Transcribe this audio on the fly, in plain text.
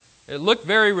It looked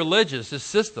very religious, this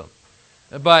system.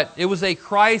 But it was a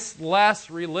Christ-less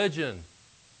religion.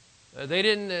 They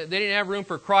didn't have room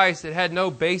for Christ. It had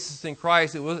no basis in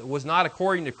Christ. It was not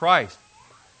according to Christ.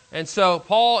 And so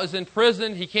Paul is in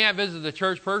prison. He can't visit the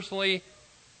church personally.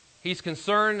 He's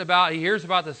concerned about, he hears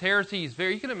about this heresy.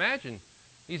 You can imagine,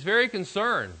 he's very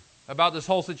concerned about this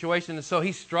whole situation. And so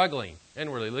he's struggling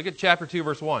inwardly. Look at chapter 2,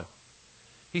 verse 1.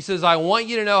 He says, I want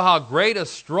you to know how great a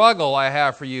struggle I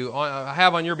have for you, I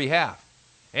have on your behalf.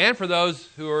 And for those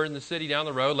who are in the city down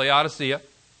the road, Laodicea,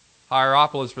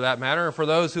 Hierapolis for that matter, and for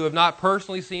those who have not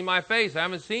personally seen my face. I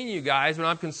haven't seen you guys, but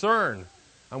I'm concerned.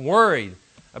 I'm worried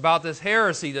about this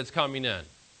heresy that's coming in.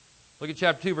 Look at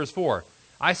chapter 2, verse 4.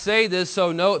 I say this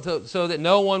so that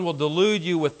no one will delude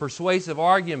you with persuasive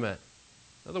argument.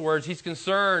 In other words, he's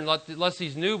concerned lest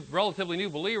these relatively new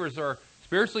believers are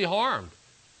spiritually harmed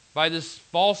by this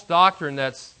false doctrine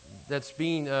that's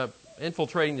being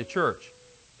infiltrating the church.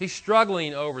 He's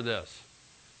struggling over this.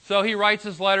 So he writes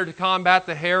this letter to combat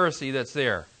the heresy that's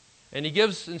there. And he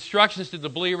gives instructions to the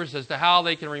believers as to how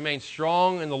they can remain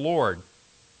strong in the Lord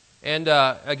and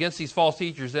against these false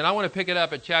teachers. And I want to pick it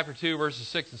up at chapter 2, verses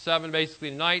 6 and 7 basically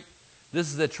tonight. This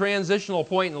is the transitional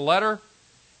point in the letter.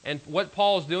 And what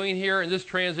Paul is doing here in this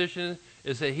transition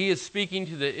is that he is speaking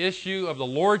to the issue of the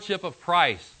lordship of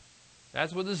Christ.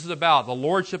 That's what this is about, the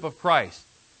lordship of Christ.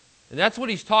 And that's what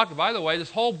he's talking about. By the way,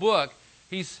 this whole book,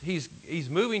 he's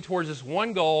moving towards this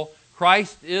one goal.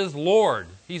 Christ is Lord.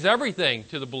 He's everything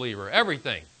to the believer,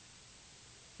 everything.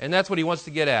 And that's what he wants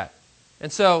to get at.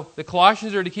 And so the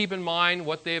Colossians are to keep in mind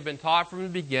what they have been taught from the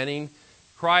beginning.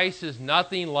 Christ is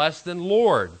nothing less than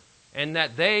Lord, and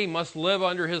that they must live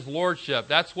under His lordship.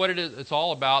 That's what it's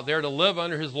all about. They're to live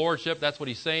under His lordship. That's what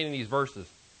he's saying in these verses.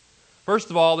 First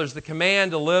of all, there's the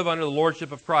command to live under the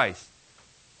lordship of Christ.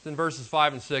 It's in verses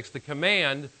 5 and 6. The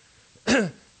command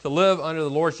to live under the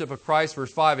lordship of Christ.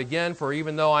 Verse 5 again, for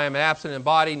even though I am absent in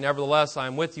body, nevertheless I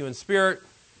am with you in spirit,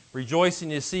 rejoicing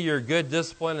to see your good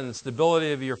discipline and the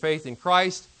stability of your faith in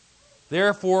Christ.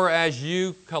 Therefore, as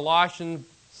you, Colossians,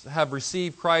 have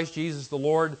received Christ Jesus the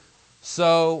Lord,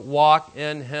 so walk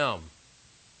in Him.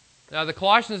 Now, the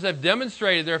Colossians have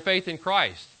demonstrated their faith in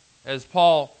Christ. As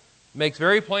Paul makes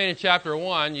very plain in chapter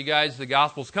 1, you guys, the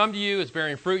gospel's come to you, it's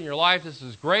bearing fruit in your life, this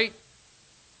is great.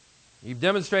 You've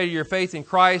demonstrated your faith in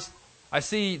Christ. I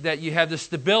see that you have this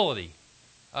stability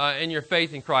in your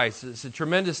faith in Christ. It's a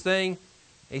tremendous thing.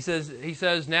 He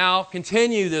says, now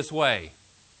continue this way.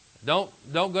 Don't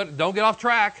get off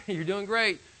track. You're doing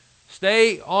great.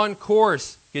 Stay on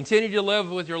course. Continue to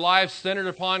live with your lives centered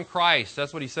upon Christ.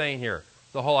 That's what he's saying here.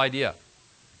 The whole idea.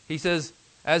 He says,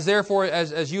 as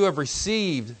you have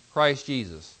received Christ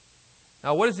Jesus.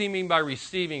 Now, what does he mean by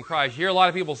receiving Christ? You hear a lot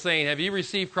of people saying, have you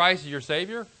received Christ as your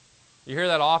Savior? You hear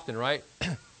that often, right?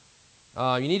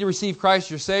 You need to receive Christ as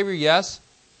your Savior, yes.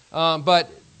 But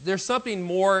there's something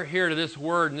more here to this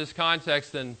word in this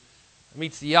context than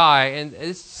meets the eye. And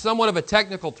it's somewhat of a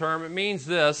technical term. It means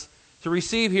this. To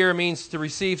receive here means to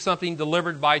receive something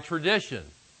delivered by tradition.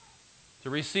 To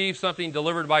receive something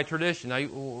delivered by tradition. Now,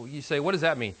 you say, what does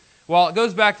that mean? Well, it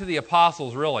goes back to the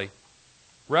apostles, really.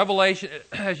 Revelation,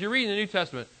 as you read in the New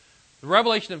Testament, the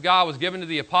revelation of God was given to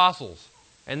the apostles.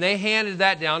 And they handed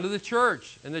that down to the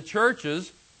church. And the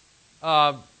churches,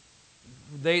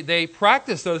 they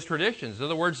practice those traditions. In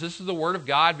other words, this is the Word of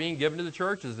God being given to the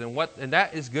churches. And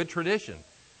that is good tradition.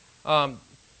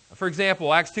 For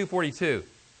example, Acts 2:42.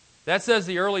 That says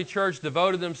the early church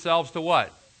devoted themselves to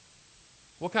what?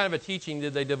 What kind of a teaching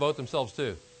did they devote themselves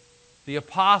to? The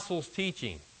apostles'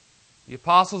 teaching. The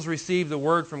apostles received the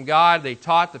Word from God. They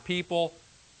taught the people.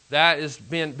 That has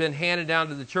been handed down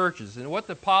to the churches. And what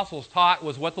the apostles taught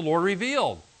was what the Lord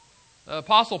revealed.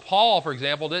 Apostle Paul, for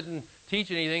example, didn't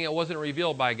teach anything that wasn't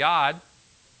revealed by God.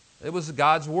 It was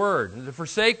God's Word. And to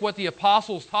forsake what the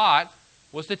apostles taught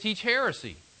was to teach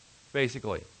heresy,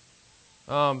 basically.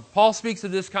 Paul speaks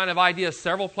of this kind of idea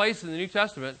several places in the New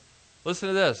Testament. Listen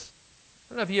to this.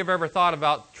 I don't know if you've ever thought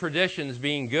about traditions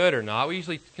being good or not. We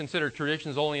usually consider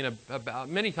traditions only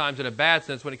many times in a bad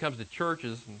sense when it comes to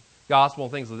churches and gospel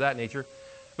and things of that nature.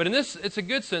 But in this, it's a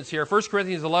good sense here. 1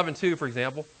 Corinthians 11:2, for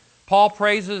example. Paul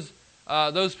praises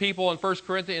those people in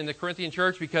the Corinthian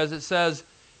church because it says,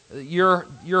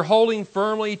 you're holding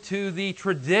firmly to the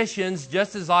traditions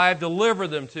just as I have delivered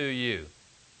them to you.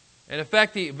 In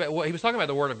effect, he was talking about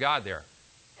the Word of God there.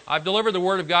 I've delivered the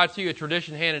Word of God to you, a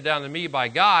tradition handed down to me by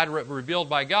God, revealed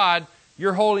by God.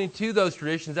 You're holding to those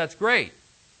traditions. That's great.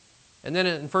 And then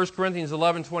in 1 Corinthians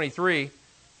 11:23,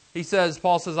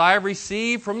 Paul says, I have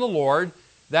received from the Lord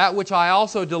that which I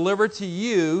also delivered to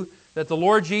you, that the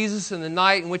Lord Jesus in the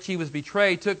night in which He was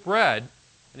betrayed took bread.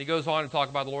 And he goes on to talk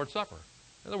about the Lord's Supper.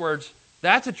 In other words,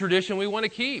 that's a tradition we want to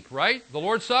keep, right? The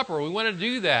Lord's Supper, we want to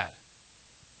do that.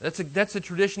 That's a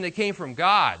tradition that came from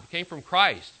God, came from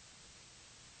Christ.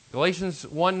 Galatians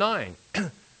 1:9.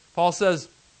 Paul says,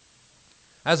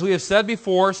 as we have said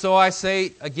before, so I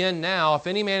say again now, if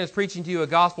any man is preaching to you a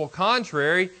gospel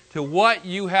contrary to what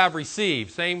you have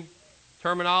received, same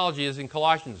terminology as in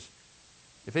Colossians.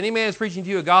 If any man is preaching to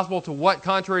you a gospel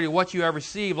contrary to what you have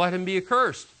received, let him be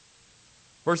accursed.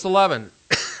 Verse 11,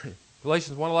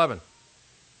 Galatians 1:11.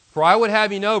 For I would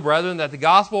have you know, brethren, that the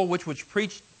gospel which was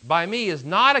preached by me is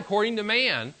not according to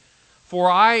man,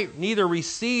 for I neither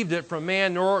received it from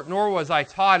man, nor was I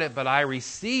taught it, but I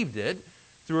received it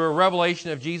through a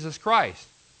revelation of Jesus Christ.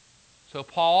 So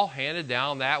Paul handed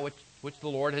down that which the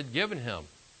Lord had given him,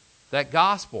 that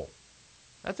gospel.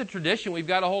 That's a tradition we've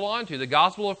got to hold on to, the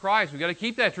gospel of Christ. We've got to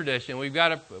keep that tradition. We've got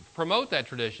to promote that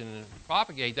tradition and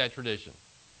propagate that tradition.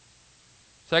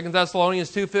 2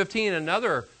 Thessalonians 2:15,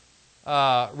 another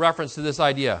reference to this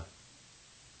idea.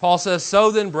 Paul says,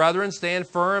 so then, brethren, stand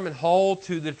firm and hold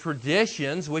to the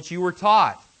traditions which you were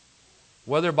taught,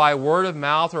 whether by word of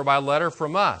mouth or by letter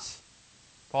from us.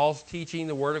 Paul's teaching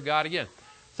the Word of God again.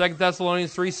 2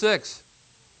 Thessalonians 3:6.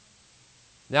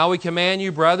 Now we command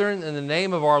you, brethren, in the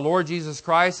name of our Lord Jesus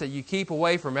Christ, that you keep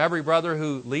away from every brother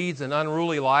who leads an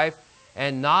unruly life,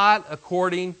 and not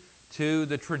according to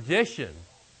the tradition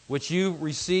which you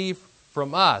receive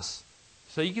from us.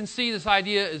 So you can see this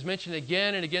idea is mentioned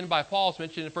again and again by Paul. It's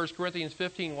mentioned in 1 Corinthians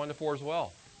 15, 1-4 as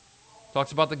well. It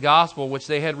talks about the gospel which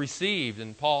they had received,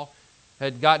 and Paul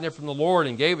had gotten it from the Lord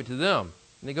and gave it to them.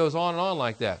 And it goes on and on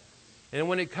like that. And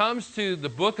when it comes to the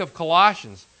book of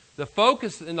Colossians, the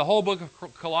focus in the whole book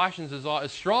of Colossians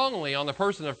is strongly on the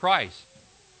person of Christ.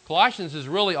 Colossians is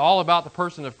really all about the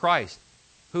person of Christ,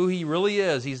 who He really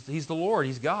is. He's the Lord.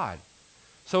 He's God.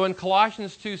 So in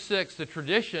Colossians 2:6, the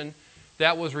tradition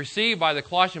that was received by the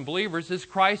Colossian believers is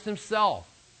Christ Himself.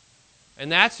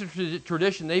 And that's the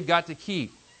tradition they've got to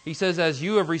keep. He says, as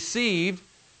you have received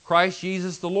Christ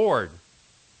Jesus the Lord.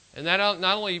 And that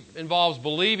not only involves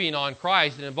believing on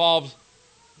Christ, it involves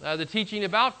the teaching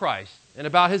about Christ and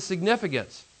about His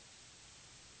significance.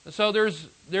 And so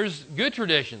there's good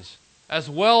traditions as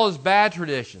well as bad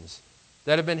traditions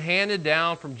that have been handed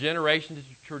down from generation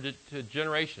to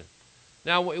generation.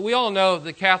 Now, we all know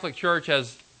the Catholic Church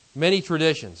has many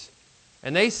traditions.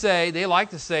 And they like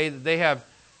to say that they have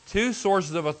two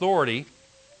sources of authority.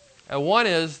 One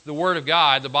is the Word of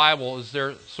God. The Bible is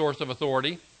their source of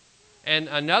authority. And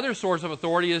another source of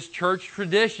authority is church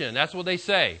tradition. That's what they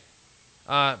say.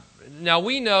 Now,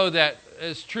 we know that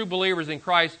as true believers in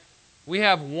Christ, we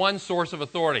have one source of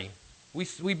authority.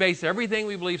 We base everything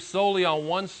we believe solely on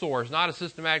one source, not a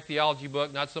systematic theology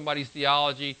book, not somebody's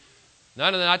theology,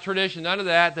 none of that, not tradition, none of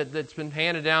that's been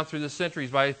handed down through the centuries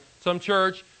by some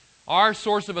church. Our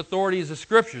source of authority is the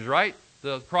Scriptures, right?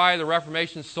 The cry of the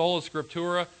Reformation, sola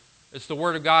scriptura, it's the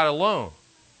Word of God alone.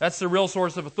 That's the real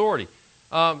source of authority.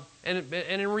 And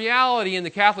in reality, in the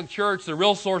Catholic Church, the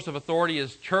real source of authority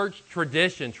is church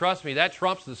tradition. Trust me, that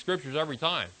trumps the Scriptures every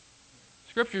time.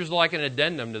 Scriptures are like an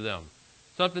addendum to them.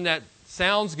 Something that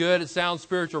sounds good, it sounds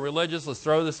spiritual, religious. Let's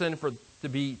throw this in for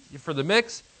the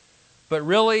mix. But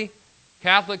really,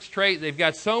 Catholics they've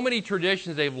got so many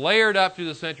traditions they've layered up through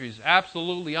the centuries.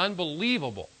 Absolutely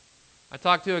unbelievable. I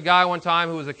talked to a guy one time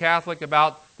who was a Catholic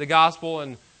about the gospel,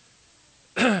 and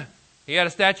he had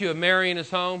a statue of Mary in his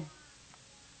home.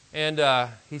 And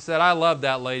he said, I love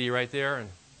that lady right there. And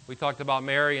we talked about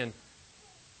Mary, and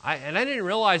I didn't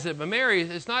realize that, but Mary,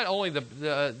 it's not only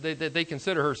that they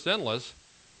consider her sinless,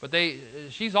 but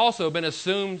she's also been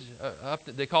assumed,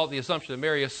 they call it the assumption of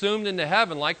Mary, assumed into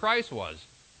heaven like Christ was.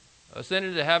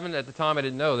 Ascended into heaven. At the time I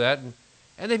didn't know that.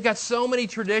 And they've got so many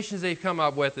traditions they've come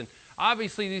up with. And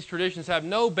obviously these traditions have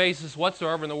no basis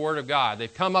whatsoever in the Word of God.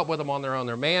 They've come up with them on their own.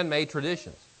 They're man-made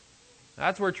traditions.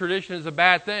 That's where tradition is a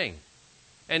bad thing.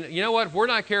 And you know what? If we're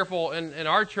not careful in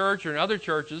our church or in other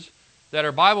churches that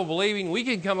are Bible-believing, we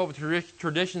can come up with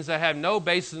traditions that have no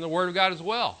basis in the Word of God as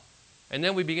well. And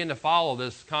then we begin to follow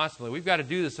this constantly. We've got to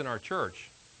do this in our church.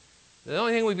 The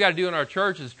only thing we've got to do in our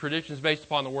church is traditions based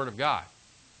upon the Word of God.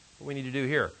 What we need to do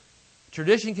here.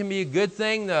 Tradition can be a good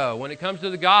thing, though. When it comes to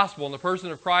the gospel and the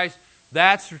person of Christ,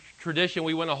 that's tradition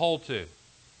we want to hold to.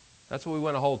 That's what we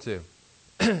want to hold to.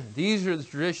 These are the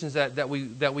traditions that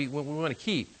we want to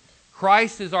keep.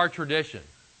 Christ is our tradition.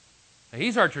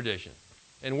 He's our tradition.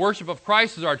 And worship of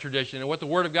Christ is our tradition. And what the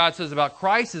Word of God says about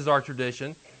Christ is our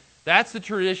tradition. That's the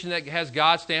tradition that has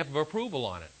God's stamp of approval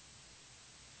on it.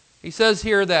 He says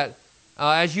here that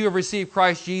as you have received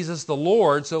Christ Jesus the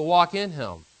Lord, so walk in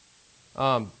Him.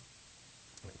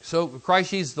 So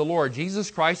Christ Jesus the Lord. Jesus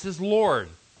Christ is Lord.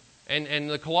 And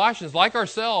the Colossians, like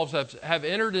ourselves, have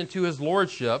entered into His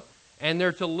Lordship, and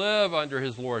they're to live under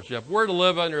His Lordship. We're to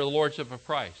live under the Lordship of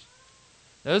Christ.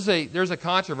 Now, there's a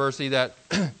controversy that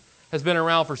has been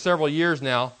around for several years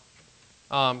now.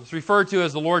 It's referred to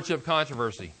as the Lordship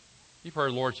controversy. You've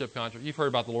heard Lordship controversy. You've heard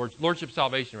about the Lordship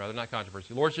salvation, rather, not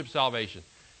controversy. Lordship salvation.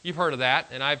 You've heard of that,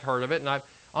 and I've heard of it. And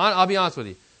I'll be honest with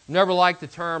you. I've never liked the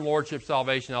term Lordship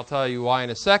salvation. I'll tell you why in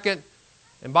a second.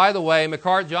 And by the way,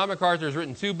 John MacArthur has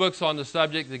written 2 books on the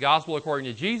subject, The Gospel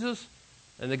According to Jesus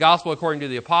and The Gospel According to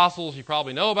the Apostles. You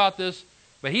probably know about this.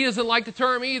 But he doesn't like the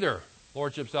term either,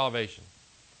 Lordship salvation.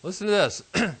 Listen to this.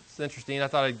 It's interesting. I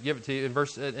thought I'd give it to you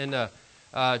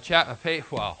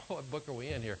wow, what book are we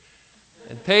in here?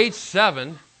 In page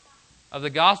 7 of the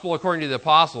Gospel According to the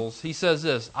Apostles, he says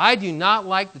this: I do not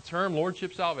like the term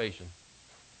Lordship salvation.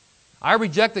 I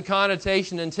reject the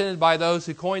connotation intended by those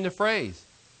who coined the phrase.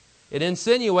 It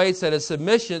insinuates that a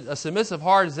submissive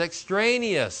heart is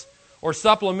extraneous or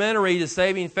supplementary to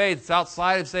saving faith. It's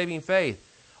outside of saving faith.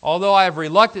 Although I have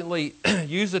reluctantly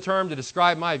used the term to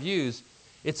describe my views,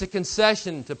 it's a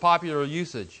concession to popular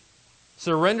usage.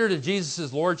 Surrender to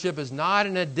Jesus' Lordship is not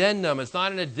an addendum. It's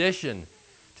not an addition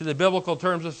to the biblical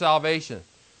terms of salvation.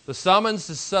 The summons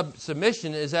to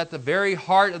submission is at the very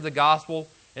heart of the gospel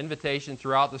invitation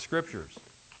throughout the Scriptures.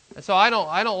 And so I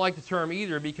don't like the term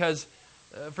either, because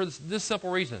for this simple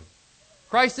reason.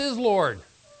 Christ is Lord.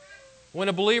 When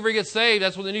a believer gets saved,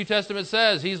 that's what the New Testament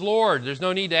says. He's Lord. There's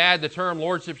no need to add the term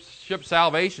Lordship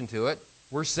salvation to it.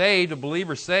 We're saved. A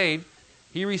believer's saved.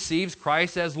 He receives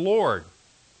Christ as Lord.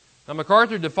 Now,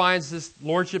 MacArthur defines this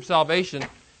Lordship salvation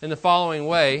in the following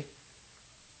way.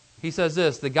 He says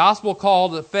this: the gospel call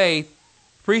to faith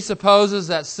presupposes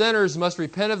that sinners must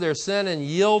repent of their sin and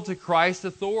yield to Christ's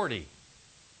authority.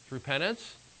 It's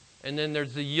repentance, and then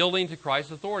there's the yielding to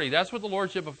Christ's authority. That's what the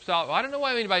Lordship of salvation. I don't know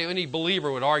why any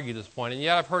believer would argue this point, and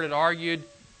yet I've heard it argued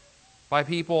by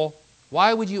people.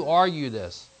 Why would you argue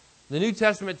this? The New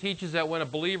Testament teaches that when a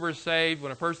believer is saved,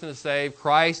 when a person is saved,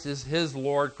 Christ is his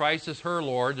Lord, Christ is her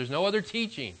Lord. There's no other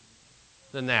teaching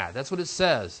than that. That's what it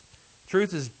says.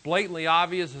 Truth is blatantly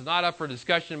obvious. It's not up for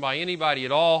discussion by anybody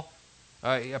at all.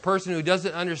 A person who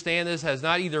doesn't understand this has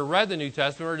not either read the New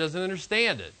Testament or doesn't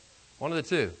understand it. One of the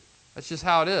two. That's just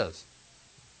how it is.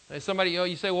 Somebody,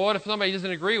 you say, well, what if somebody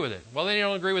doesn't agree with it? Well, then you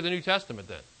don't agree with the New Testament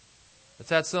then. It's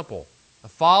that simple. A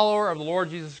follower of the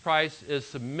Lord Jesus Christ is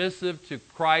submissive to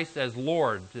Christ as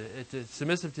Lord,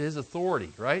 submissive to His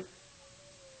authority, right?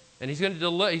 And he's going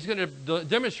to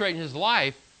demonstrate in his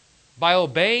life by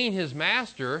obeying his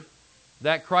master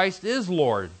that Christ is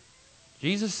Lord.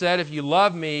 Jesus said, if you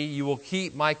love me, you will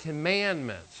keep my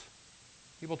commandments.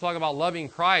 People talk about loving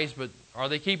Christ, but are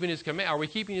we keeping His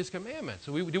commandments?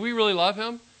 Do we really love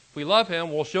Him? If we love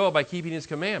Him, we'll show it by keeping His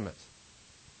commandments.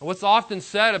 And what's often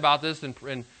said about this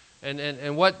and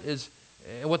what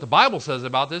the Bible says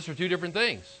about this are two different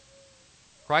things.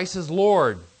 Christ is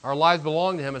Lord. Our lives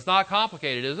belong to Him. It's not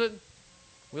complicated, is it?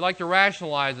 We like to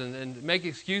rationalize and make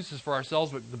excuses for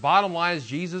ourselves, but the bottom line is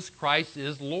Jesus Christ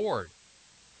is Lord.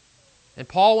 And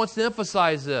Paul wants to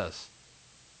emphasize this.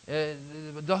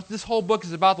 This whole book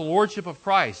is about the Lordship of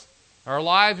Christ. Our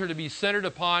lives are to be centered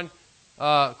upon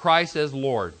Christ as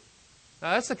Lord.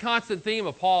 Now, that's the constant theme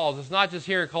of Paul's. It's not just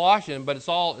here in Colossians, but it's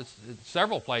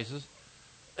several places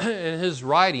in his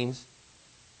writings.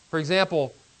 For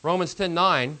example, Romans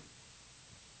 10:9,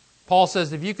 Paul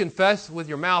says, if you confess with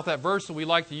your mouth, that verse that we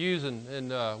like to use in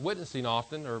witnessing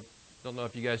often, or don't know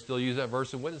if you guys still use that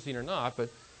verse in witnessing or not, but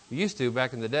we used to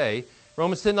back in the day.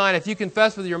 Romans 10:9, if you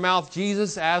confess with your mouth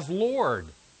Jesus as Lord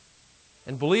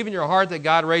and believe in your heart that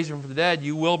God raised Him from the dead,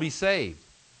 you will be saved.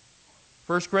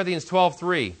 1 Corinthians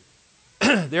 12:3,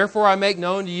 therefore I make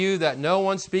known to you that no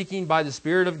one speaking by the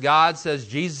Spirit of God says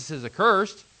Jesus is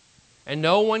accursed, and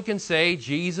no one can say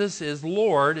Jesus is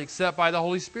Lord except by the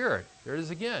Holy Spirit. There it is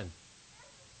again.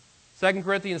 2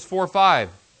 Corinthians 4:5,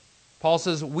 Paul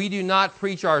says, we do not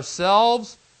preach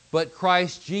ourselves, but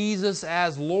Christ Jesus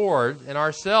as Lord, and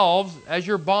ourselves as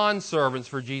your bondservants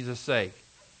for Jesus' sake.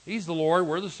 He's the Lord,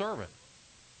 we're the servant.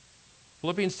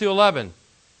 Philippians 2:11,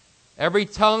 every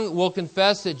tongue will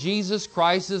confess that Jesus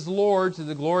Christ is Lord to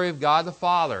the glory of God the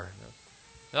Father.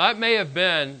 Now that may have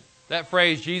been, that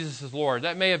phrase, Jesus is Lord,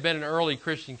 that may have been an early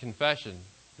Christian confession.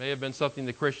 May have been something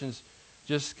the Christians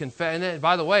just confess. And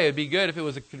by the way, it'd be good if it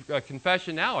was a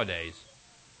confession nowadays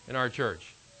in our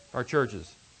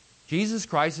churches. Jesus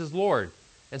Christ is Lord.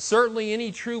 And certainly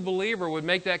any true believer would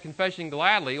make that confession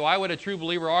gladly. Why would a true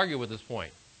believer argue with this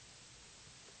point?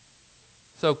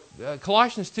 So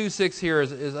Colossians 2:6 here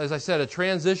is, as I said, a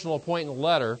transitional point in the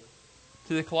letter.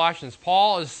 to the Colossians.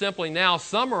 Paul is simply now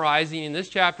summarizing in this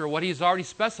chapter what he's already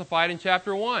specified in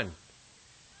chapter 1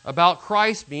 about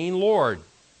Christ being Lord.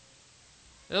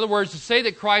 In other words, to say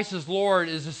that Christ is Lord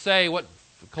is to say what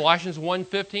Colossians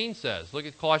 1:15 says. Look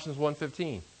at Colossians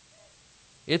 1:15.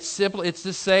 It's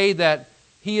to say that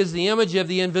He is the image of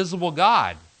the invisible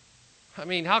God. I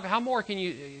mean,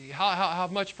 how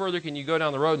much further can you go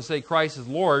down the road and say Christ is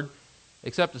Lord,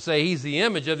 except to say He's the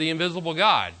image of the invisible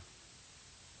God?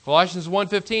 Colossians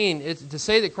 1:15, to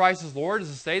say that Christ is Lord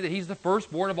is to say that He's the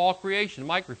firstborn of all creation.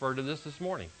 Mike referred to this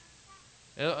morning.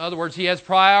 In other words, He has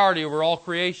priority over all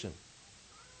creation.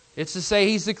 It's to say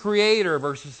He's the Creator,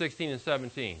 verses 16 and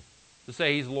 17, to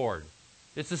say He's Lord.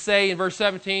 It's to say in verse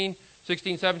 16,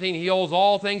 17, He holds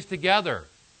all things together.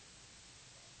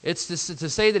 It's to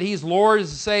say that He's Lord is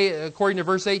to say, according to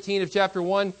verse 18 of chapter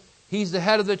 1, He's the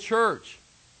head of the church.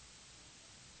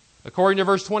 According to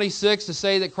verse 26, to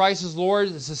say that Christ is Lord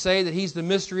is to say that He's the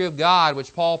mystery of God,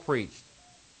 which Paul preached.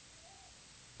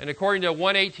 And according to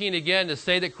 1:18 again, to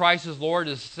say that Christ is Lord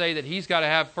is to say that He's got to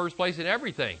have first place in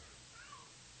everything.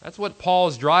 That's what Paul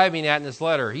is driving at in this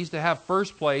letter. He's to have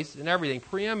first place in everything,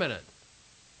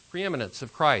 preeminence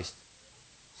of Christ.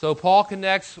 So Paul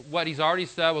connects what he's already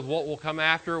said with what will come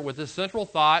after with this central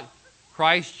thought,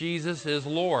 Christ Jesus is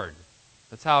Lord.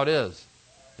 That's how it is.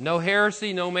 No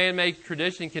heresy, no man-made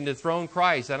tradition can dethrone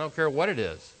Christ. I don't care what it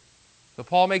is. So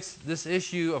Paul makes this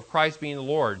issue of Christ being the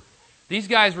Lord. These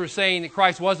guys were saying that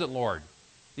Christ wasn't Lord.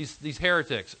 These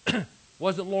heretics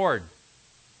wasn't Lord.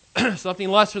 Something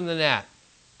lesser than that.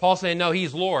 Paul's saying, no,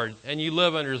 He's Lord, and you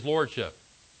live under His lordship.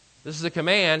 This is a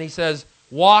command. He says,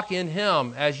 walk in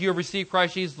Him. As you have received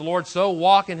Christ Jesus the Lord, so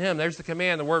walk in Him. There's the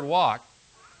command, the word walk.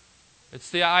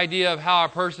 It's the idea of how a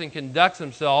person conducts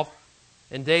himself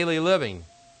in daily living.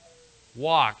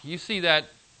 Walk. You see that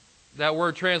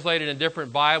word translated in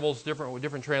different Bibles,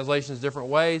 different translations, different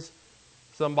ways.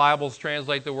 Some Bibles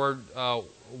translate the word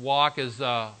walk as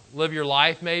live your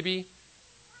life, maybe.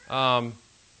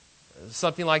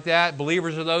 Something like that.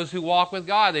 Believers are those who walk with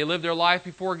God. They live their life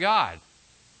before God.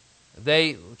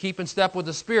 They keep in step with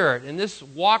the Spirit. And this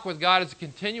walk with God is a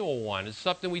continual one. It's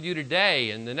something we do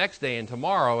today and the next day and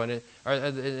tomorrow and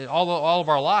all of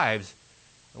our lives.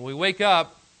 When we wake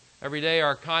up every day,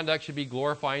 our conduct should be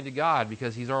glorifying to God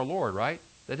because He's our Lord, right?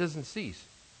 That doesn't cease.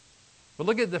 But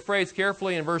look at the phrase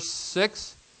carefully in verse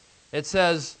 6. It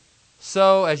says,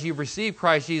 so as you've received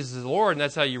Christ Jesus as Lord, and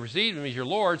that's how you received Him as your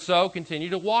Lord, so continue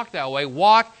to walk that way.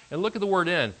 Walk, and look at the word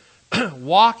in.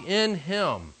 Walk in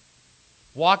Him.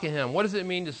 Walk in Him. What does it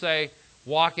mean to say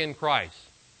walk in Christ?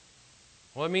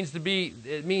 Well, it means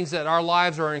that our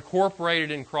lives are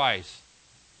incorporated in Christ.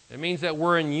 It means that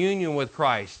we're in union with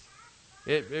Christ.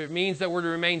 It means that we're to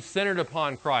remain centered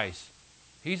upon Christ.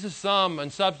 He's the sum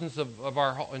and substance of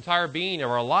our entire being,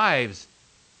 of our lives.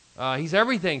 He's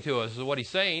everything to us, is what he's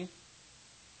saying.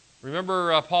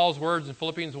 Remember Paul's words in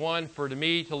Philippians 1, for to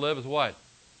me to live is what?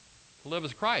 To live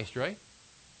is Christ, right?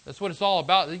 That's what it's all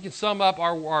about. You can sum up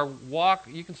our walk,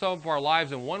 you can sum up our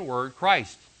lives in one word,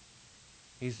 Christ.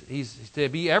 He's to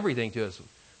be everything to us.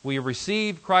 We have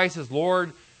received Christ as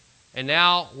Lord, and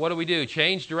now what do?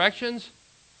 Change directions?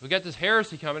 We got this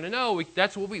heresy coming, and no,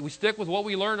 that's what we stick with what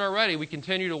we learned already. We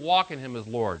continue to walk in Him as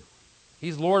Lord.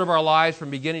 He's Lord of our lives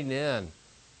from beginning to end.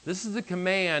 This is the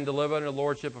command to live under the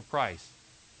lordship of Christ.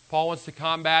 Paul wants to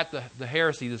combat the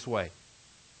heresy this way.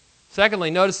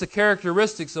 Secondly, notice the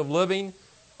characteristics of living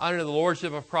under the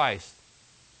lordship of Christ.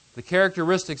 The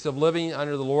characteristics of living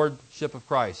under the lordship of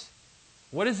Christ.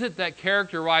 What is it that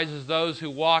characterizes those who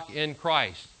walk in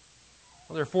Christ?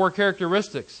 Well, there are 4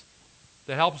 characteristics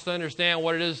that help us to understand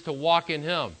what it is to walk in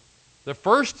Him. The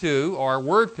first 2 are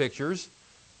word pictures.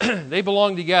 They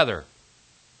belong together.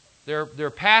 They're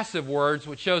passive words,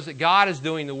 which shows that God is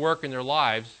doing the work in their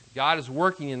lives. God is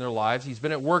working in their lives. He's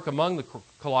been at work among the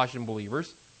Colossian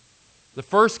believers. The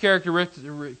first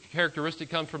characteristic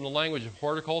comes from the language of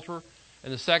horticulture,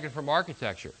 and the second from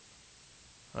architecture.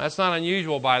 Now, that's not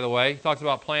unusual, by the way. He talks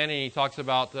about planning, he talks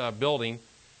about building.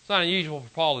 It's not unusual for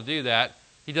Paul to do that.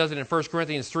 He does it in 1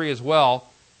 Corinthians 3 as well.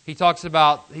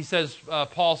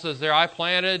 Paul says there, I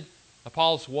planted,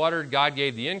 Apollos watered, God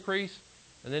gave the increase.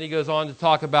 And then he goes on to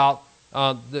talk about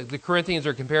the Corinthians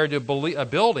are compared to a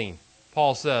building,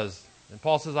 Paul says. And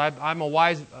Paul says, I'm a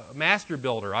wise master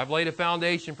builder. I've laid a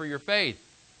foundation for your faith.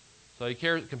 So he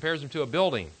compares them to a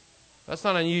building. That's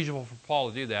not unusual for Paul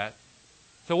to do that.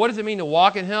 So what does it mean to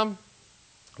walk in Him?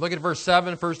 Look at verse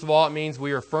 7. First of all, it means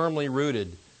we are firmly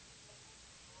rooted.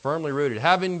 Firmly rooted.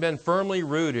 Having been firmly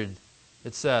rooted,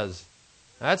 it says.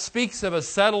 That speaks of a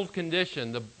settled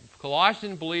condition. The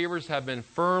Colossian believers have been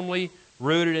firmly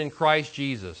rooted in Christ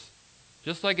Jesus.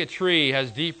 Just like a tree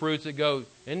has deep roots that go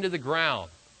into the ground,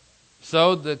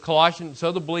 so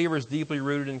the believer is deeply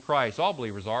rooted in Christ. All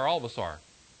believers are. All of us are.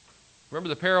 Remember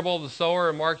the parable of the sower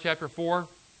in Mark chapter 4,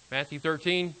 Matthew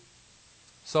 13?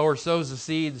 Sower sows the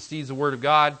seed is the word of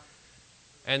God.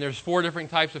 And there's 4 different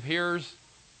types of hearers.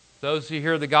 Those who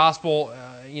hear the gospel,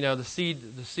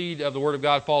 the seed of the word of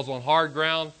God falls on hard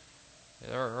ground.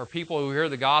 There are people who hear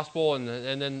the gospel and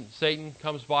then Satan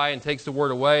comes by and takes the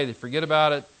word away. They forget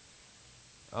about it.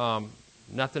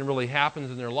 Nothing really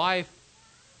happens in their life.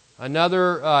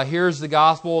 Another hears the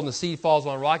gospel and the seed falls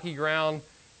on rocky ground,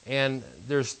 and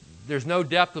there's no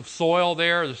depth of soil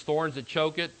there. There's thorns that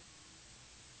choke it.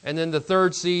 And then the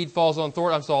third seed falls on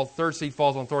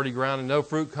thorny ground, and no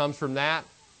fruit comes from that.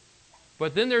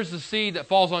 But then there's the seed that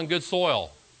falls on good soil,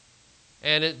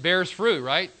 and it bears fruit,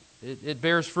 right? It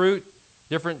bears fruit,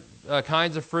 different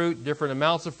kinds of fruit, different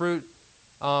amounts of fruit.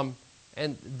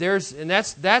 And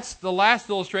that's the last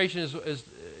illustration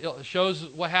shows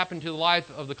what happened to the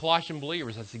life of the Colossian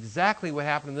believers. That's exactly what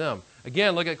happened to them.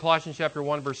 Again, look at Colossians chapter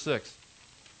 1, verse 6.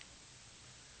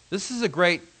 This is a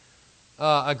great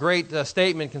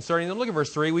statement concerning them. Look at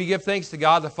verse 3. We give thanks to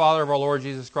God, the Father of our Lord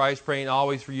Jesus Christ, praying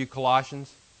always for you,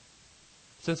 Colossians.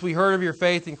 Since we heard of your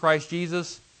faith in Christ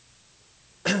Jesus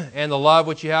and the love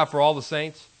which you have for all the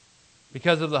saints,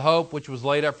 because of the hope which was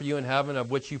laid up for you in heaven,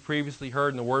 of which you previously heard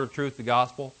in the word of truth, the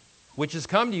gospel, which has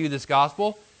come to you, this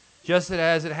gospel, just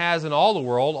as it has in all the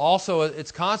world. Also,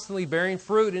 it's constantly bearing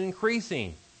fruit and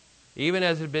increasing, even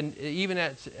as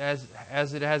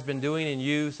it has been doing in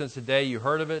you since the day you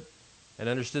heard of it and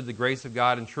understood the grace of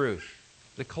God in truth.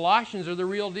 The Colossians are the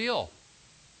real deal.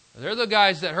 They're the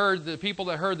guys that heard, the people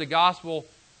that heard the gospel.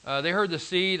 They heard the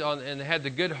seed and they had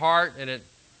the good heart, and it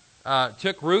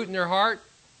took root in their heart,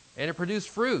 and it produced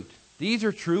fruit. These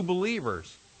are true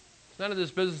believers. It's none of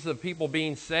this business of people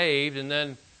being saved and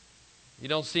then you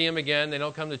don't see them again. They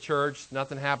don't come to church.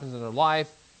 Nothing happens in their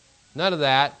life. None of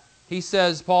that.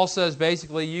 Paul says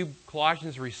basically, you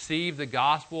Colossians receive the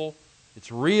gospel.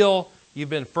 It's real. You've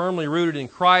been firmly rooted in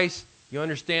Christ. You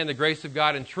understand the grace of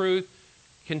God in truth.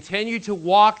 Continue to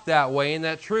walk that way in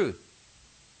that truth.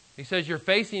 He says you're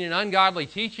facing an ungodly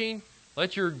teaching.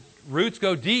 Let your roots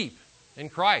go deep in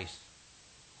Christ.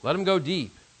 Let them go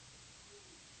deep.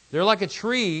 They're like a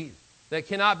tree that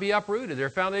cannot be uprooted. Their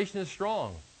foundation is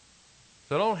strong.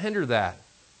 So don't hinder that.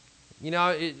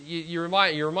 You're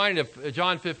reminded of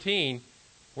John 15,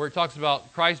 where it talks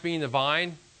about Christ being the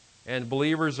vine, and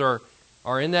believers are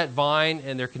in that vine,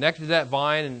 and they're connected to that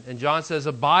vine. And John says,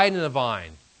 abide in the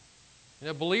vine.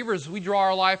 Believers, we draw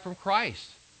our life from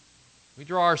Christ. We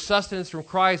draw our sustenance from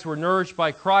Christ. We're nourished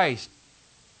by Christ.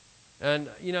 And,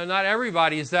 not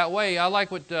everybody is that way. I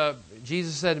like what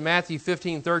Jesus said in Matthew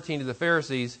 15:13 to the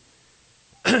Pharisees.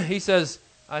 He says,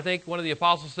 I think one of the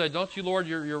apostles said, don't you,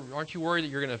 Lord, aren't you worried that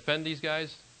you're going to offend these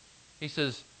guys? He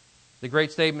says, the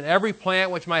great statement, every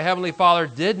plant which my heavenly Father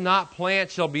did not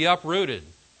plant shall be uprooted.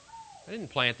 I didn't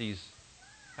plant these.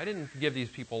 I didn't give these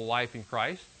people life in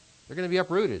Christ. They're going to be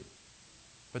uprooted.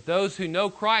 But those who know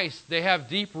Christ, they have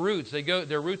deep roots.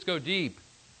 Their roots go deep.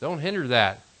 Don't hinder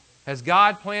that. Has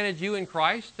God planted you in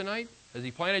Christ tonight? Has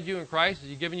He planted you in Christ? Has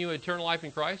He given you eternal life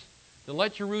in Christ? Then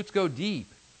let your roots go deep.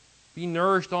 Be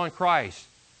nourished on Christ.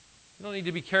 You don't need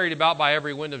to be carried about by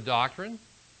every wind of doctrine.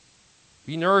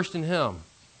 Be nourished in Him.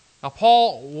 Now,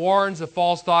 Paul warns of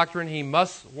false doctrine. He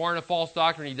must warn of false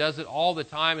doctrine. He does it all the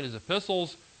time in his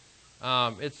epistles.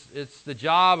 It's the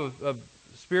job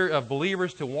of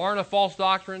believers to warn of false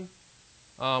doctrine.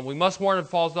 We must warn of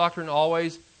false doctrine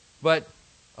always. But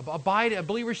a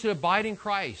believer should abide in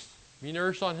Christ. Be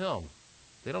nourished on Him.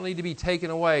 They don't need to be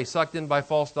taken away, sucked in by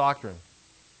false doctrine.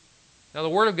 Now, the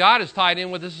Word of God is tied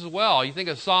in with this as well. You think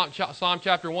of Psalm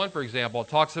chapter 1, for example. It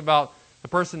talks about the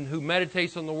person who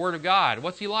meditates on the Word of God.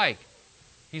 What's he like?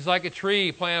 He's like a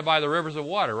tree planted by the rivers of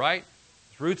water, right?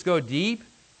 His roots go deep,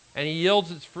 and he yields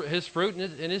his fruit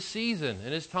in his season,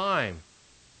 in his time.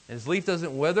 And his leaf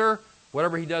doesn't wither.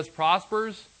 Whatever he does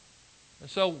prospers. And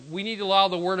so we need to allow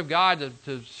the Word of God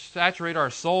to saturate our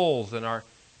souls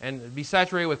and be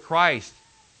saturated with Christ.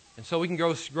 And so we can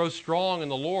grow strong in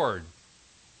the Lord.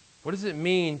 What does it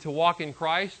mean to walk in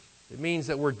Christ? It means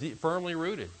that we're firmly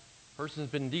rooted. A person's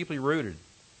been deeply rooted.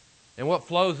 And what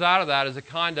flows out of that is a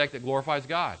conduct that glorifies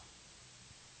God.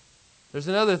 There's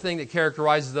another thing that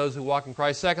characterizes those who walk in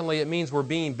Christ. Secondly, it means we're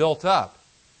being built up.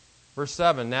 Verse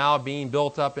 7, now being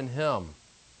built up in Him,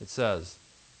 it says.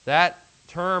 That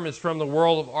term is from the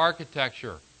world of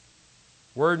architecture.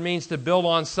 Word means to build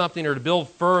on something or to build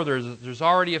further. There's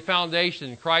already a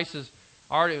foundation.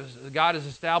 God has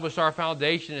established our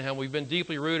foundation in Him. We've been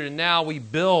deeply rooted, and now we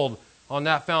build on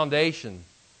that foundation.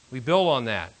 We build on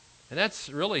that. And that's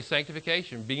really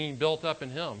sanctification, being built up in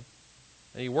Him.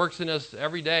 And He works in us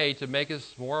every day to make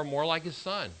us more and more like His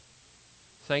Son.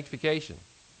 Sanctification.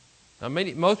 Now,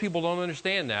 most people don't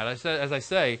understand that. As I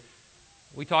say,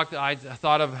 I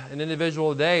thought of an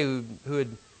individual today who had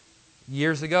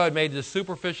years ago had made this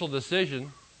superficial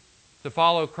decision to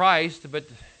follow Christ, but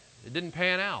it didn't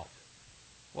pan out.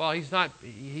 Well,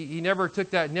 he never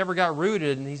took that, never got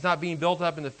rooted, and he's not being built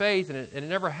up in the faith, and it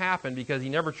never happened because he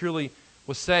never truly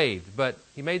was saved. But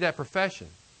he made that profession.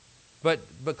 But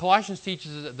Colossians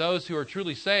teaches that those who are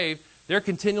truly saved, they're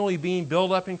continually being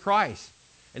built up in Christ.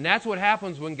 And that's what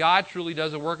happens when God truly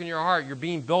does a work in your heart. You're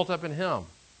being built up in Him.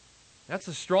 That's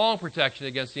a strong protection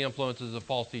against the influences of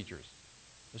false teachers.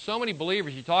 There's so many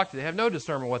believers you talk to, they have no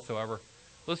discernment whatsoever.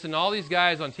 Listen to all these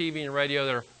guys on TV and radio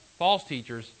that are false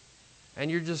teachers,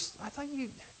 and you're just, I thought I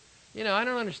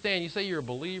don't understand. You say you're a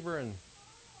believer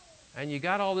and you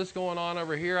got all this going on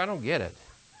over here. I don't get it.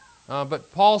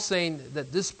 But Paul's saying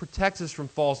that this protects us from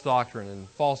false doctrine and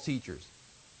false teachers.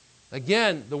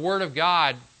 Again, the Word of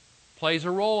God plays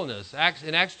a role in this.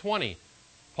 In Acts 20,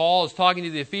 Paul is talking to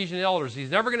the Ephesian elders.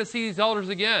 He's never going to see these elders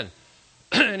again.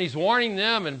 And he's warning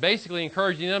them and basically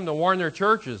encouraging them to warn their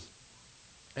churches.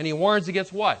 And he warns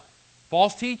against what?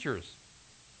 False teachers.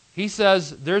 He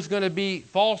says there's going to be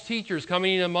false teachers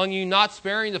coming in among you, not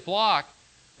sparing the flock.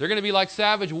 They're going to be like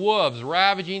savage wolves,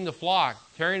 ravaging the flock,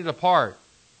 tearing it apart.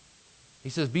 He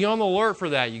says, be on the alert for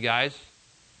that, you guys.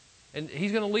 And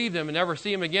he's going to leave them and never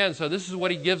see them again. So this is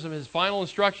what he gives them, his final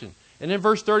instruction. And in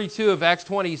verse 32 of Acts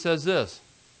 20, he says this,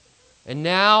 and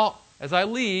now, as I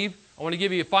leave, I want to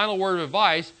give you a final word of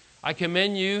advice. I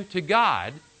commend you to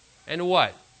God and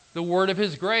what? The word of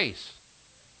His grace.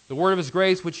 The word of His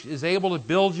grace which is able to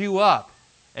build you up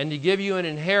and to give you an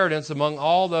inheritance among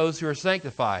all those who are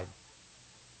sanctified.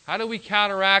 How do we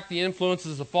counteract the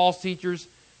influences of false teachers?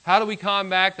 How do we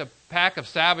combat the pack of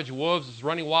savage wolves that's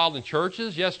running wild in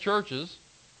churches? Yes, churches.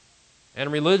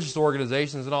 And religious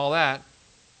organizations and all that.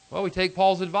 Well, we take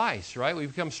Paul's advice, right? We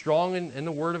become strong in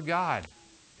the Word of God.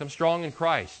 Become strong in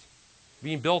Christ.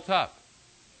 Being built up.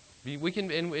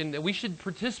 And we should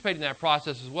participate in that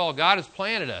process as well. God has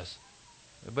planted us.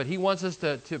 But He wants us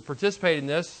to participate in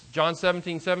this. John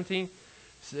 17:17,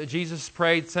 Jesus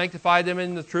prayed, sanctify them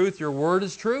in the truth. Your word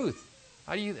is truth.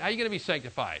 How are you going to be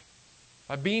sanctified?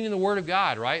 By being in the Word of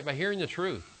God, right? By hearing the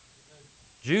truth.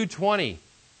 Jude 20,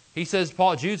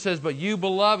 Jude says, but you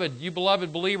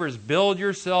beloved believers, build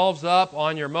yourselves up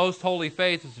on your most holy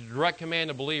faith. It's a direct command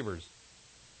to believers.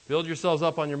 Build yourselves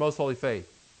up on your most holy faith.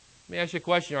 Let me ask you a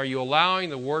question. Are you allowing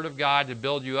the Word of God to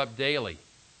build you up daily,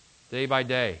 day by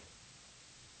day?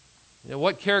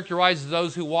 What characterizes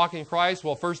those who walk in Christ?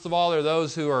 Well, first of all, they're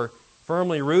those who are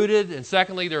firmly rooted. And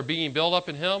secondly, they're being built up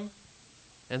in Him.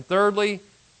 And thirdly,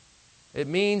 it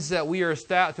means that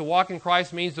to walk in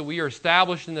Christ means that we are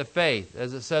established in the faith,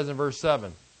 as it says in verse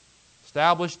 7.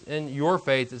 Established in your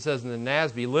faith, it says in the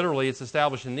NASB. Literally, it's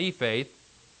established in the faith.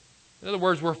 In other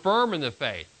words, we're firm in the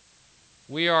faith.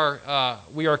 We are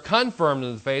confirmed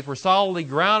in the faith. We're solidly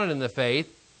grounded in the faith.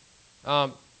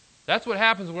 That's what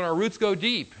happens when our roots go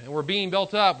deep and we're being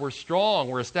built up. We're strong.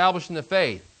 We're established in the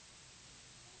faith.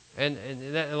 And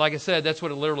like I said, that's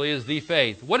what it literally is, the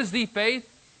faith. What is the faith?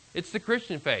 It's the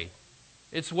Christian faith.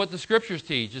 It's what the Scriptures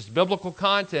teach. It's biblical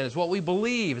content. It's what we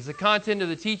believe. It's the content of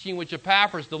the teaching which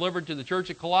Epaphras delivered to the church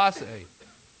at Colossae.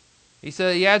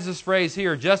 He adds this phrase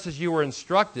here, just as you were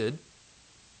instructed.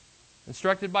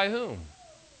 Instructed by whom?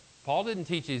 Paul didn't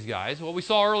teach these guys. Well, we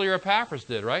saw earlier Epaphras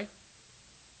did, right?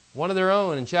 One of their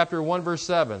own in chapter 1, verse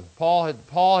 7.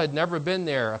 Paul had never been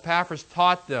there. Epaphras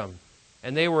taught them,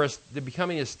 and they were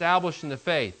becoming established in the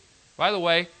faith. By the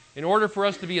way, in order for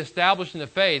us to be established in the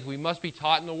faith, we must be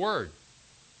taught in the Word.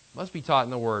 Must be taught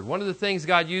in the Word. One of the things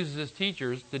God uses as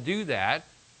teachers to do that,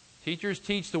 teachers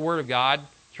teach the Word of God,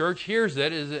 church hears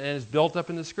it, and is built up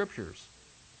in the Scriptures.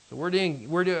 So we're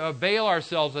to avail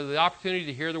ourselves of the opportunity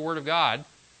to hear the Word of God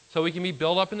so we can be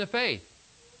built up in the faith.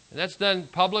 And that's done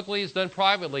publicly, it's done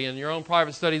privately in your own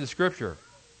private study of the Scripture.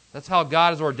 That's how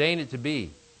God has ordained it to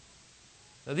be.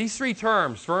 Now these three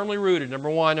terms, firmly rooted, number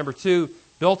one, number two,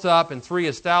 built up, and three,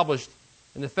 established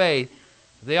in the faith,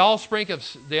 they all speak of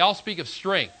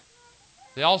strength.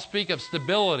 They all speak of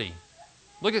stability.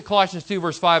 Look at Colossians 2,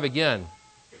 verse 5 again.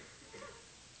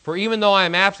 For even though I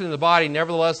am absent in the body,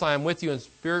 nevertheless I am with you in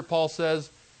spirit, Paul says,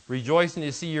 rejoicing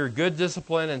to see your good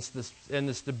discipline and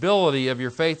the stability of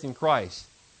your faith in Christ.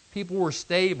 People were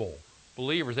stable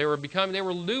believers. They were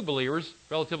new believers,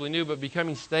 relatively new, but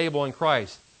becoming stable in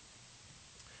Christ.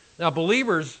 Now,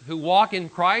 believers who walk in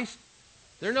Christ,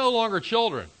 they're no longer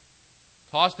children,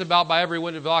 tossed about by every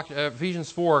wind of doctrine.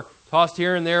 Ephesians 4 tossed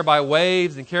here and there by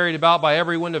waves and carried about by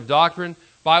every wind of doctrine.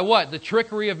 By what? The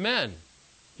trickery of men.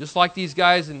 Just like these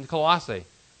guys in Colossae.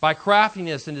 By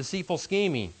craftiness and deceitful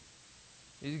scheming.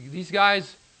 These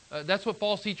guys, that's what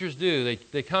false teachers do.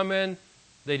 They come in,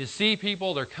 they deceive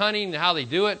people, they're cunning in how they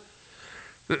do it.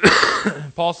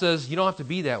 Paul says, you don't have to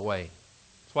be that way.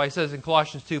 That's why he says in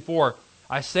Colossians 2:4,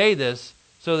 I say this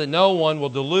so that no one will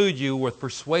delude you with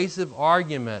persuasive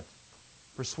argument.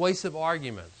 Persuasive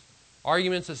arguments.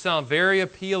 Arguments that sound very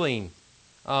appealing,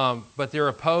 but they're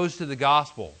opposed to the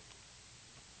gospel.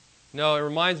 No, it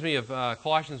reminds me of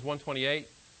Colossians 1:28,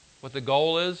 what the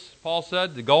goal is, Paul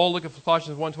said. The goal, look at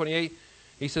Colossians 1:28.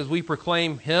 He says, we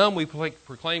proclaim Him, we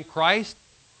proclaim Christ,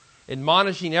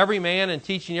 admonishing every man and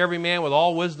teaching every man with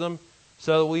all wisdom,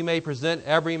 so that we may present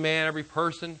every man, every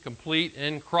person, complete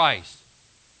in Christ.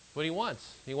 What He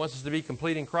wants. He wants us to be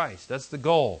complete in Christ. That's the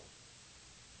goal.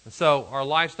 And so our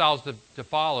lifestyle is to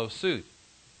follow suit.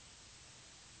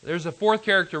 There's a fourth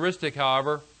characteristic,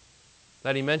 however,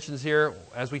 that he mentions here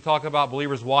as we talk about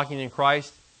believers walking in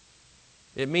Christ.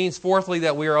 It means, fourthly,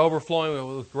 that we are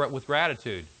overflowing with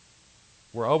gratitude.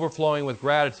 We're overflowing with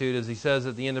gratitude, as he says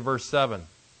at the end of verse 7.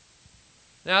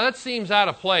 Now, that seems out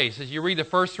of place. As you read the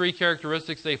first three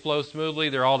characteristics, they flow smoothly.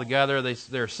 They're all together.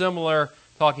 They're similar,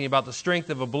 talking about the strength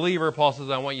of a believer. Paul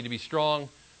says, I want you to be strong,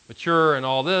 mature, and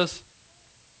all this.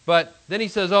 But then he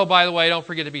says, oh, by the way, don't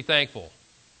forget to be thankful.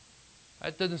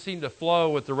 That doesn't seem to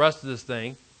flow with the rest of this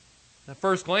thing. At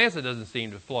first glance, it doesn't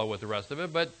seem to flow with the rest of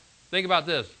it. But think about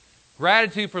this.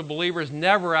 Gratitude for the believer is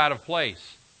never out of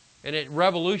place. And it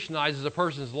revolutionizes a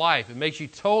person's life. It makes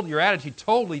your attitude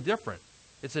totally different.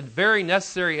 It's a very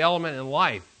necessary element in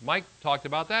life. Mike talked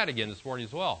about that again this morning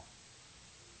as well.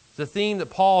 It's a theme that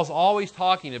Paul is always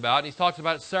talking about, and he talks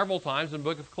about it several times in the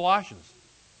book of Colossians.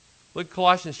 Look at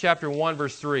Colossians chapter 1,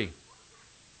 verse 3.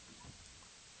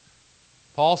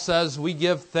 Paul says, we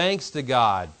give thanks to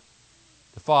God,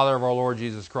 the Father of our Lord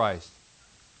Jesus Christ.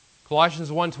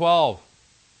 Colossians 1:12.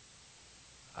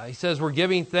 He says, we're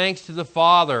giving thanks to the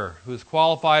Father who has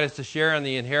qualified us to share in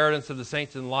the inheritance of the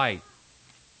saints in light.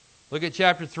 Look at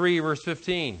chapter 3, verse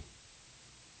 15.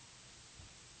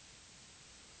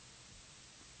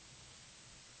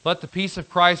 Let the peace of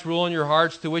Christ rule in your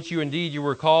hearts, to which you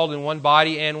were called in one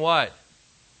body, and what?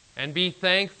 And be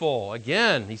thankful.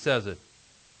 Again, he says it.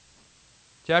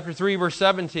 Chapter 3, verse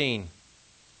 17.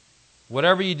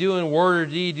 Whatever you do in word or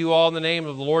deed, do all in the name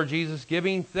of the Lord Jesus,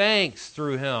 giving thanks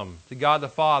through Him to God the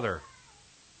Father.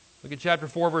 Look at chapter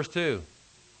 4, verse 2.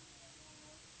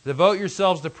 Devote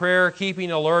yourselves to prayer,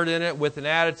 keeping alert in it with an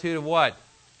attitude of what?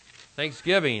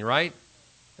 Thanksgiving, right?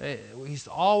 He's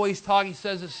always talking, he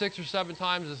says it 6 or 7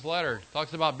 times in this letter. He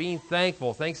talks about being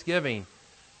thankful, thanksgiving.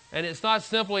 And it's not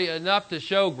simply enough to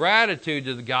show gratitude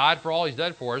to God for all He's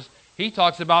done for us. He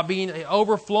talks about being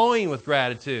overflowing with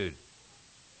gratitude.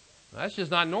 That's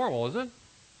just not normal, is it?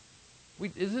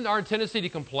 Isn't our tendency to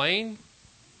complain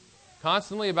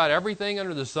constantly about everything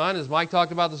under the sun, as Mike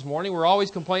talked about this morning? We're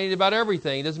always complaining about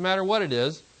everything. It doesn't matter what it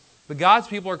is. But God's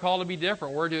people are called to be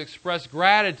different. We're to express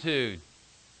gratitude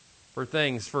for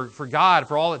things, for God,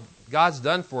 for all that God's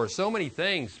done for us. So many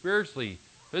things, spiritually,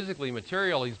 physically,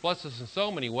 materially. He's blessed us in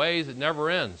so many ways it never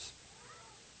ends.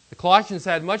 The Colossians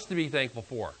had much to be thankful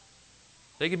for.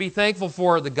 They could be thankful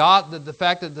for the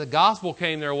fact that the gospel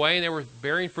came their way and they were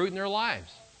bearing fruit in their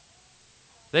lives.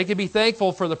 They could be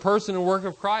thankful for the person and work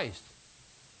of Christ.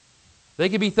 They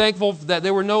could be thankful that they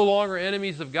were no longer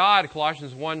enemies of God,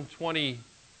 Colossians 1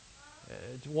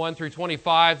 through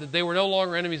 25, that they were no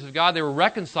longer enemies of God. They were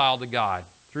reconciled to God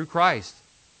through Christ.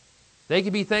 They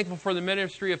could be thankful for the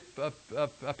ministry of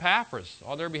Epaphras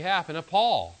on their behalf and of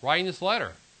Paul writing this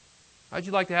letter. How'd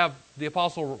you like to have the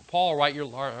Apostle Paul write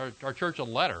our church a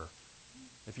letter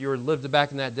if you lived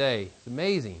back in that day? It's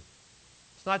amazing.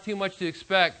 It's not too much to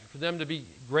expect for them to be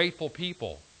grateful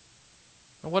people.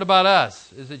 And what about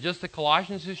us? Is it just the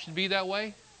Colossians who should be that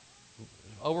way?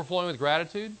 Overflowing with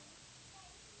gratitude?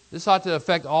 This ought to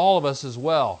affect all of us as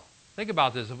well. Think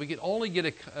about this. If we could only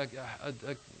get a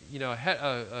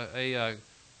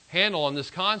handle on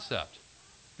this concept,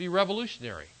 it'd be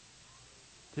revolutionary.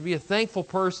 To be a thankful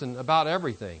person about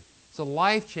everything. It's a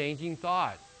life-changing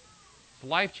thought. It's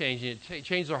life-changing. It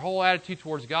changes our whole attitude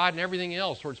towards God and everything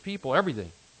else, towards people, everything.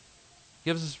 It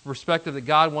gives us a perspective that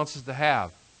God wants us to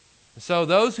have. And so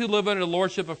those who live under the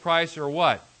lordship of Christ are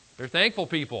what? They're thankful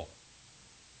people.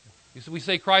 We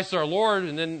say Christ is our Lord,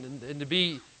 and to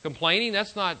be complaining,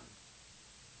 that's not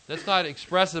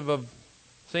expressive of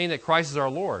saying that Christ is our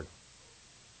Lord.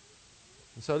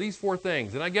 And so these 4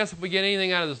 things. And I guess if we get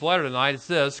anything out of this letter tonight, it's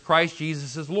this: Christ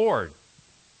Jesus is Lord.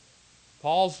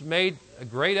 Paul's made a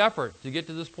great effort to get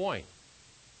to this point.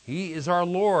 He is our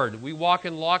Lord. We walk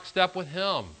in lockstep with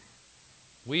Him.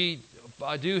 We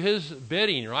do His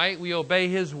bidding, right? We obey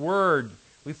His word.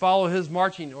 We follow His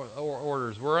marching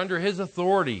orders. We're under His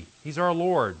authority. He's our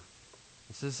Lord.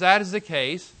 And since that is the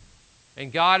case,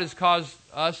 and God has caused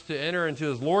us to enter into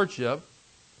His lordship,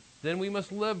 then we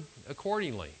must live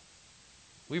accordingly.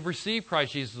 We've received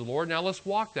Christ Jesus as Lord. Now let's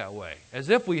walk that way, as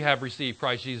if we have received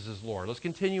Christ Jesus as Lord. Let's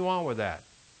continue on with that.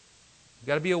 We've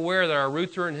got to be aware that our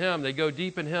roots are in Him. They go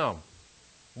deep in Him.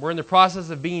 We're in the process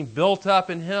of being built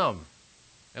up in Him.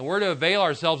 And we're to avail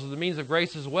ourselves of the means of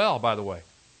grace as well, by the way.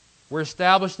 We're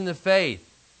established in the faith.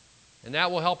 And that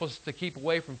will help us to keep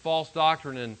away from false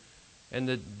doctrine and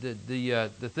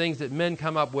the things that men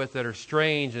come up with that are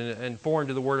strange and foreign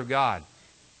to the Word of God.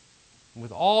 And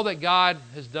with all that God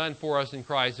has done for us in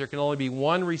Christ, there can only be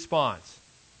one response.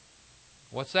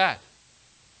 What's that?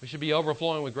 We should be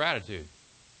overflowing with gratitude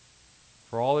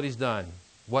for all that He's done.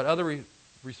 What other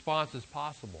response is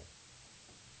possible?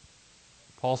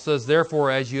 Paul says,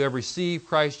 therefore, as you have received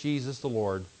Christ Jesus the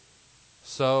Lord,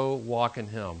 so walk in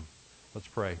Him. Let's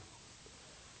pray.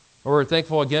 Lord, we're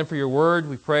thankful again for your word.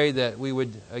 We pray that we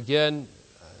would again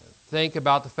think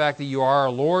about the fact that you are our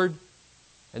Lord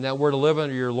and that we're to live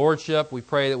under your lordship. We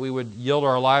pray that we would yield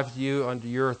our lives to you under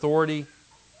your authority,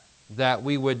 that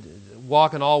we would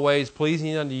walk in all ways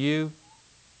pleasing unto you,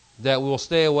 that we will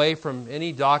stay away from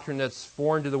any doctrine that's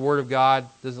foreign to the Word of God,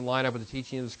 doesn't line up with the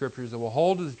teaching of the Scriptures, that will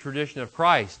hold to the tradition of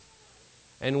Christ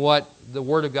and what the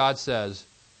Word of God says.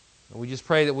 And we just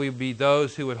pray that we would be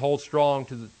those who would hold strong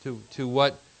to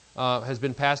what has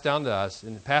been passed down to us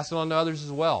and pass it on to others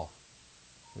as well.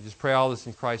 We just pray all this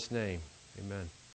in Christ's name. Amen.